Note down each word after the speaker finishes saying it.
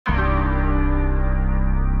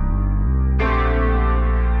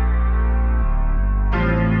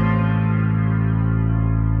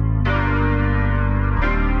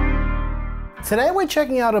Today we're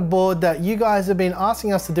checking out a board that you guys have been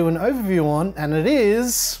asking us to do an overview on, and it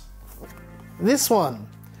is this one.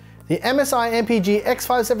 The MSI MPG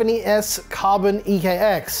X570S Carbon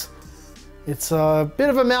EKX. It's a bit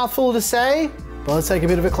of a mouthful to say, but let's take a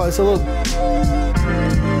bit of a closer look.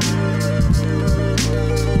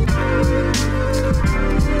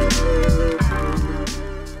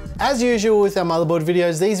 As usual with our motherboard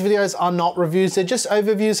videos, these videos are not reviews, they're just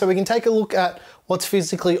overviews so we can take a look at what's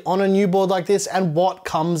physically on a new board like this and what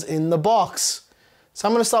comes in the box. So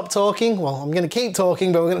I'm gonna stop talking, well, I'm gonna keep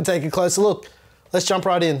talking, but we're gonna take a closer look. Let's jump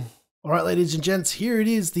right in. All right, ladies and gents, here it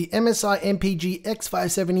is, the MSI MPG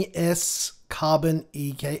X570S Carbon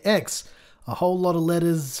EKX. A whole lot of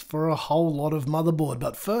letters for a whole lot of motherboard.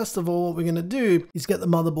 But first of all, what we're going to do is get the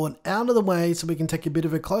motherboard out of the way so we can take a bit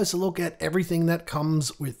of a closer look at everything that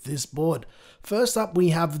comes with this board. First up, we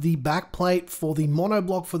have the backplate for the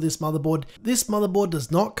monoblock for this motherboard. This motherboard does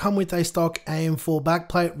not come with a stock AM4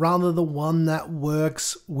 backplate, rather the one that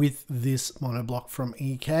works with this monoblock from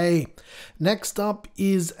EK. Next up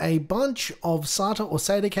is a bunch of SATA or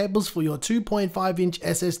SATA cables for your 2.5-inch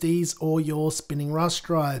SSDs or your spinning rush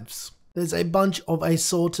drives. There's a bunch of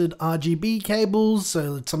assorted RGB cables,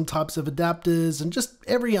 so some types of adapters and just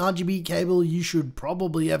every RGB cable you should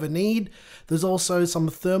probably ever need. There's also some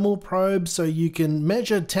thermal probes so you can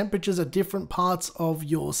measure temperatures at different parts of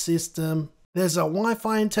your system. There's a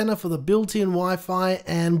Wi-Fi antenna for the built-in Wi-Fi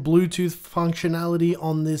and Bluetooth functionality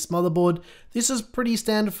on this motherboard. This is pretty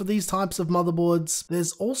standard for these types of motherboards.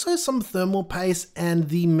 There's also some thermal paste and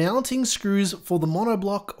the mounting screws for the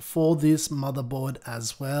monoblock for this motherboard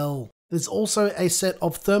as well. There's also a set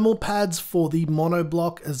of thermal pads for the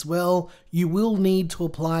monoblock as well. You will need to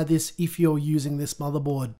apply this if you're using this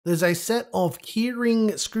motherboard. There's a set of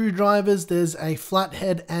keyring screwdrivers. There's a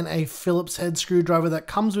flathead and a Phillips head screwdriver that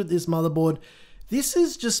comes with this motherboard. This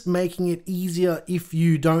is just making it easier if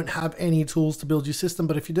you don't have any tools to build your system,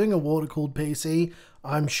 but if you're doing a water-cooled PC,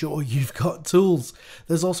 I'm sure you've got tools.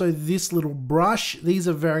 There's also this little brush. These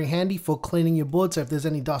are very handy for cleaning your board, so if there's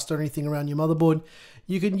any dust or anything around your motherboard,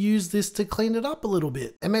 you can use this to clean it up a little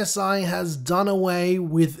bit. MSI has done away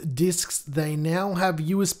with discs. They now have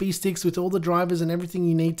USB sticks with all the drivers and everything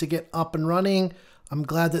you need to get up and running. I'm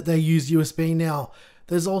glad that they use USB now.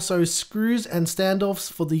 There's also screws and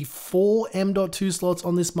standoffs for the 4 M.2 slots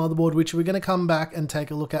on this motherboard, which we're going to come back and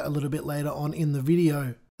take a look at a little bit later on in the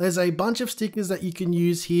video. There's a bunch of stickers that you can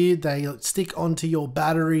use here. They stick onto your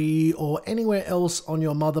battery or anywhere else on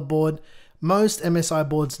your motherboard. Most MSI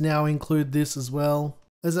boards now include this as well.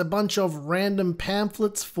 There's a bunch of random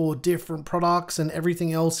pamphlets for different products and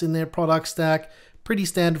everything else in their product stack. Pretty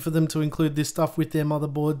standard for them to include this stuff with their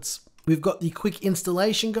motherboards. We've got the quick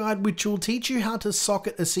installation guide, which will teach you how to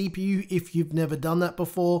socket a CPU if you've never done that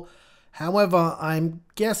before. However, I'm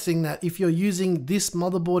guessing that if you're using this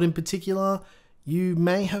motherboard in particular, you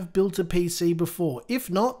may have built a PC before. If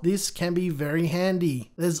not, this can be very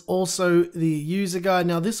handy. There's also the user guide.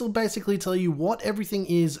 Now this will basically tell you what everything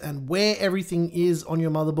is and where everything is on your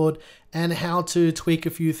motherboard and how to tweak a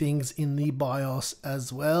few things in the BIOS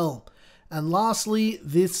as well. And lastly,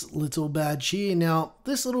 this little badge here. Now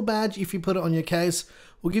this little badge, if you put it on your case,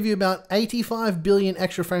 will give you about 85 billion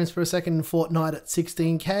extra frames per second in Fortnite at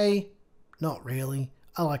 16K. Not really,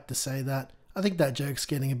 I like to say that. I think that joke's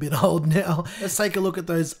getting a bit old now. Let's take a look at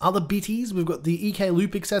those other bitties. We've got the EK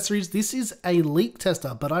loop accessories. This is a leak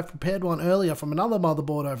tester, but I've prepared one earlier from another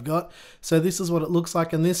motherboard I've got. So this is what it looks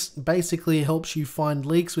like, and this basically helps you find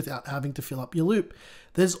leaks without having to fill up your loop.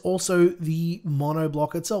 There's also the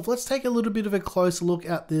monoblock itself. Let's take a little bit of a closer look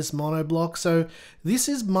at this monoblock. So this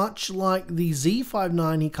is much like the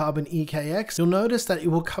Z590 Carbon EKX. You'll notice that it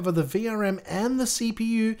will cover the VRM and the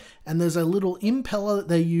CPU, and there's a little impeller that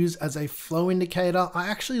they use as a flow indicator. I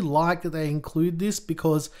actually like that they include this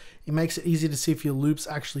because it makes it easy to see if your loop's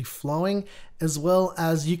actually flowing, as well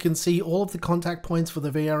as you can see all of the contact points for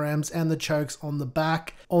the VRMs and the chokes on the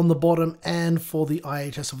back, on the bottom, and for the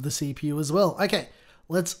IHS of the CPU as well. Okay.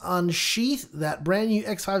 Let's unsheath that brand new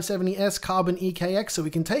X570S Carbon EKX so we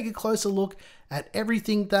can take a closer look at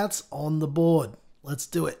everything that's on the board. Let's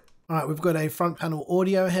do it. All right, we've got a front panel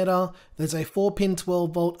audio header. There's a 4-pin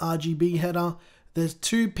 12-volt RGB header. There's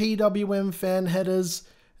 2 PWM fan headers.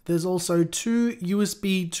 There's also 2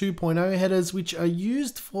 USB 2.0 headers, which are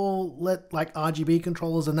used for like RGB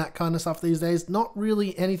controllers and that kind of stuff these days. Not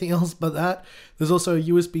really anything else but that. There's also a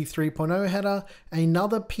USB 3.0 header,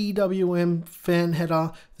 another PWM fan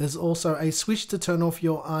header. There's also a switch to turn off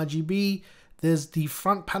your RGB. There's the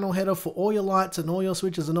front panel header for all your lights and all your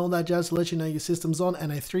switches and all that jazz to let you know your system's on,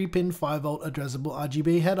 and a 3-pin 5V addressable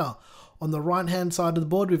RGB header. On the right hand side of the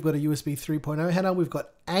board, we've got a USB 3.0 header. We've got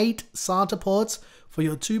 8 SATA ports for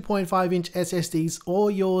your 2.5-inch SSDs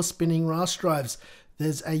or your spinning RAS drives.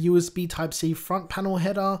 There's a USB Type-C front panel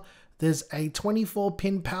header. There's a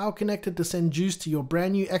 24-pin power connector to send juice to your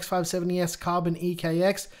brand new X570S Carbon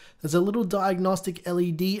EKX. There's a little diagnostic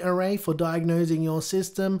LED array for diagnosing your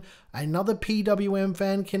system, another PWM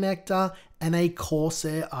fan connector, and a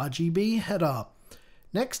Corsair RGB header.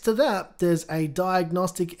 Next to that, there's a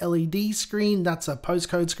diagnostic LED screen. That's a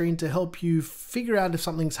postcode screen to help you figure out if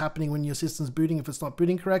something's happening when your system's booting, if it's not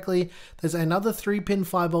booting correctly. There's another 3-pin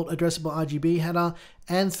 5V addressable RGB header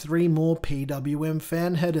and 3 more PWM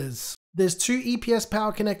fan headers. There's 2 EPS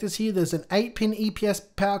power connectors here. There's an 8-pin EPS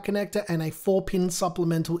power connector and a 4-pin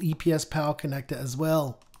supplemental EPS power connector as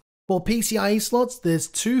well. For PCIe slots, there's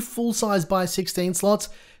 2 full-size by 16 slots.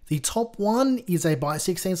 The top one is a by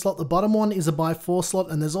 16 slot, the bottom one is a by 4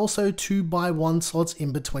 slot, and there's also 2 by 1 slots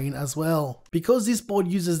in between as well. Because this board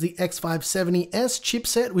uses the X570S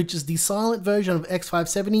chipset, which is the silent version of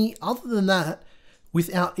X570, other than that,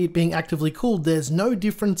 without it being actively cooled, there's no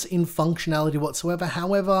difference in functionality whatsoever.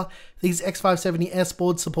 However, these X570S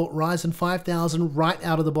boards support Ryzen 5000 right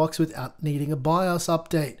out of the box without needing a BIOS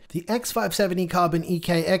update. The X570 Carbon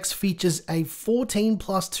EKX features a 14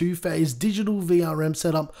 plus 2-phase digital VRM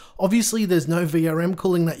setup. Obviously, there's no VRM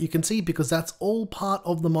cooling that you can see because that's all part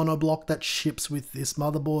of the monoblock that ships with this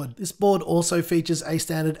motherboard. This board also features a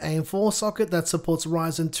standard AM4 socket that supports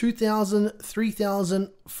Ryzen 2000, 3000,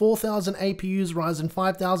 4000 APUs, Ryzen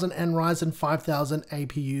 5000 and Ryzen 5000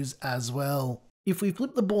 APUs as well. If we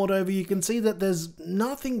flip the board over, you can see that there's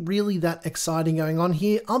nothing really that exciting going on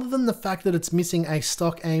here other than the fact that it's missing a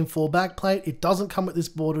stock AM4 backplate. It doesn't come with this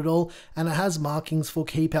board at all, and it has markings for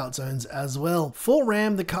keep out zones as well. For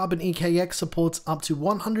RAM, the Carbon EKX supports up to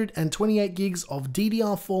 128 gigs of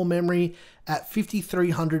DDR4 memory at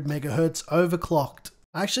 5300 MHz overclocked.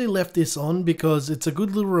 I actually left this on because it's a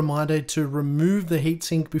good little reminder to remove the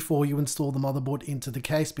heatsink before you install the motherboard into the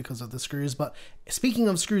case because of the screws. But speaking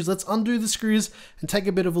of screws, let's undo the screws and take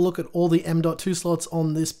a bit of a look at all the M.2 slots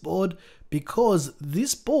on this board, because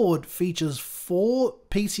this board features 4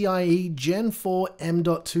 PCIe Gen 4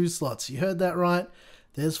 M.2 slots. You heard that right?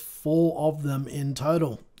 There's 4 of them in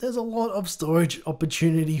total. There's a lot of storage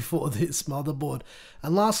opportunity for this motherboard.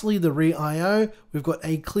 And lastly, the rear I/O. We've got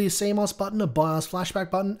a clear CMOS button, a BIOS flashback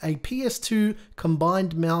button, a PS2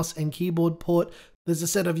 combined mouse and keyboard port. There's a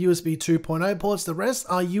set of USB 2.0 ports. The rest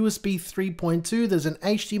are USB 3.2. There's an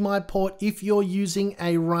HDMI port if you're using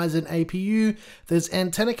a Ryzen APU. There's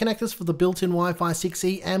antenna connectors for the built-in Wi-Fi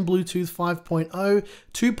 6E and Bluetooth 5.0,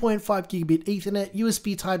 2.5 gigabit Ethernet,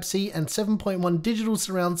 USB Type-C, and 7.1 digital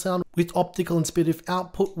surround sound with optical and SPDIF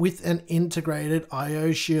output with an integrated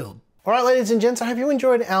I/O shield. Alright ladies and gents, I hope you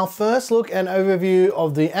enjoyed our first look and overview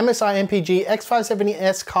of the MSI MPG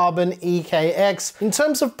X570S Carbon EKX. In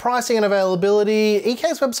terms of pricing and availability,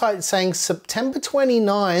 EK's website is saying September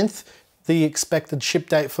 29th, the expected ship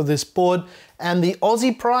date for this board, and the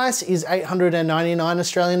Aussie price is 899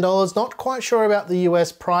 Australian dollars. Not quite sure about the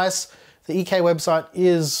US price. The EK website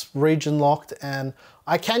is region locked and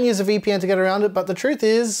I can use a VPN to get around it, but the truth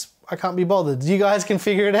is, I can't be bothered. You guys can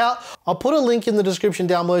figure it out. I'll put a link in the description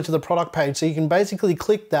down below to the product page so you can basically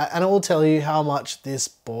click that and it will tell you how much this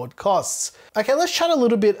board costs. Okay, let's chat a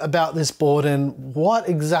little bit about this board and what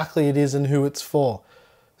exactly it is and who it's for.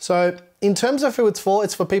 So in terms of who it's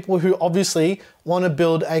for people who obviously want to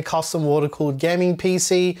build a custom water-cooled gaming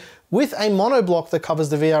PC with a monoblock that covers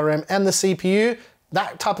the VRM and the CPU.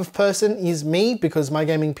 That type of person is me because my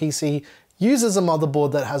gaming PC uses a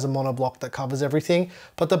motherboard that has a monoblock that covers everything.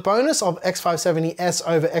 But the bonus of X570S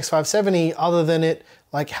over X570, other than it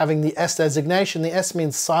like having the S designation, the S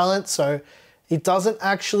means silent, so it doesn't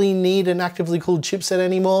actually need an actively cooled chipset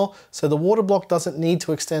anymore. So the water block doesn't need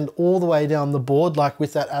to extend all the way down the board like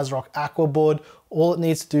with that ASRock Aqua board. All it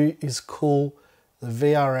needs to do is cool the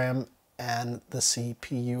VRM and the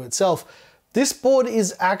CPU itself. This board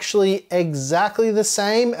is actually exactly the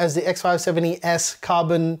same as the X570S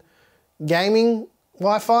Carbon gaming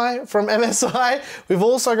Wi-Fi from MSI. We've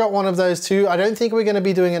also got one of those too. I don't think we're going to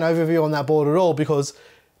be doing an overview on that board at all because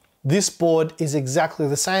this board is exactly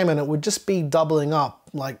the same and it would just be doubling up.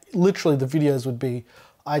 Like literally the videos would be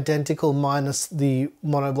identical minus the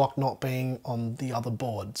monoblock not being on the other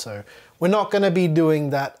board. So we're not going to be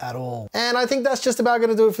doing that at all. And I think that's just about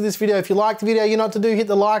going to do it for this video. If you liked the video, you know what to do. Hit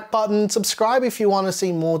the like button, subscribe if you want to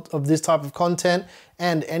see more of this type of content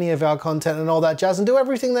and any of our content and all that jazz, and do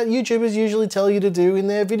everything that YouTubers usually tell you to do in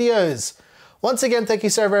their videos. Once again, thank you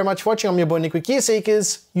so very much for watching. I'm your boy Nick with Gear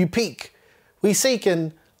Seekers. You peek, we seek,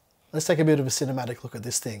 and let's take a bit of a cinematic look at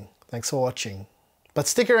this thing. Thanks for watching. But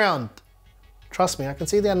stick around. Trust me, I can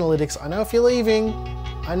see the analytics. I know if you're leaving.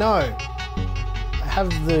 I know. I have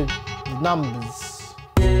the numbers.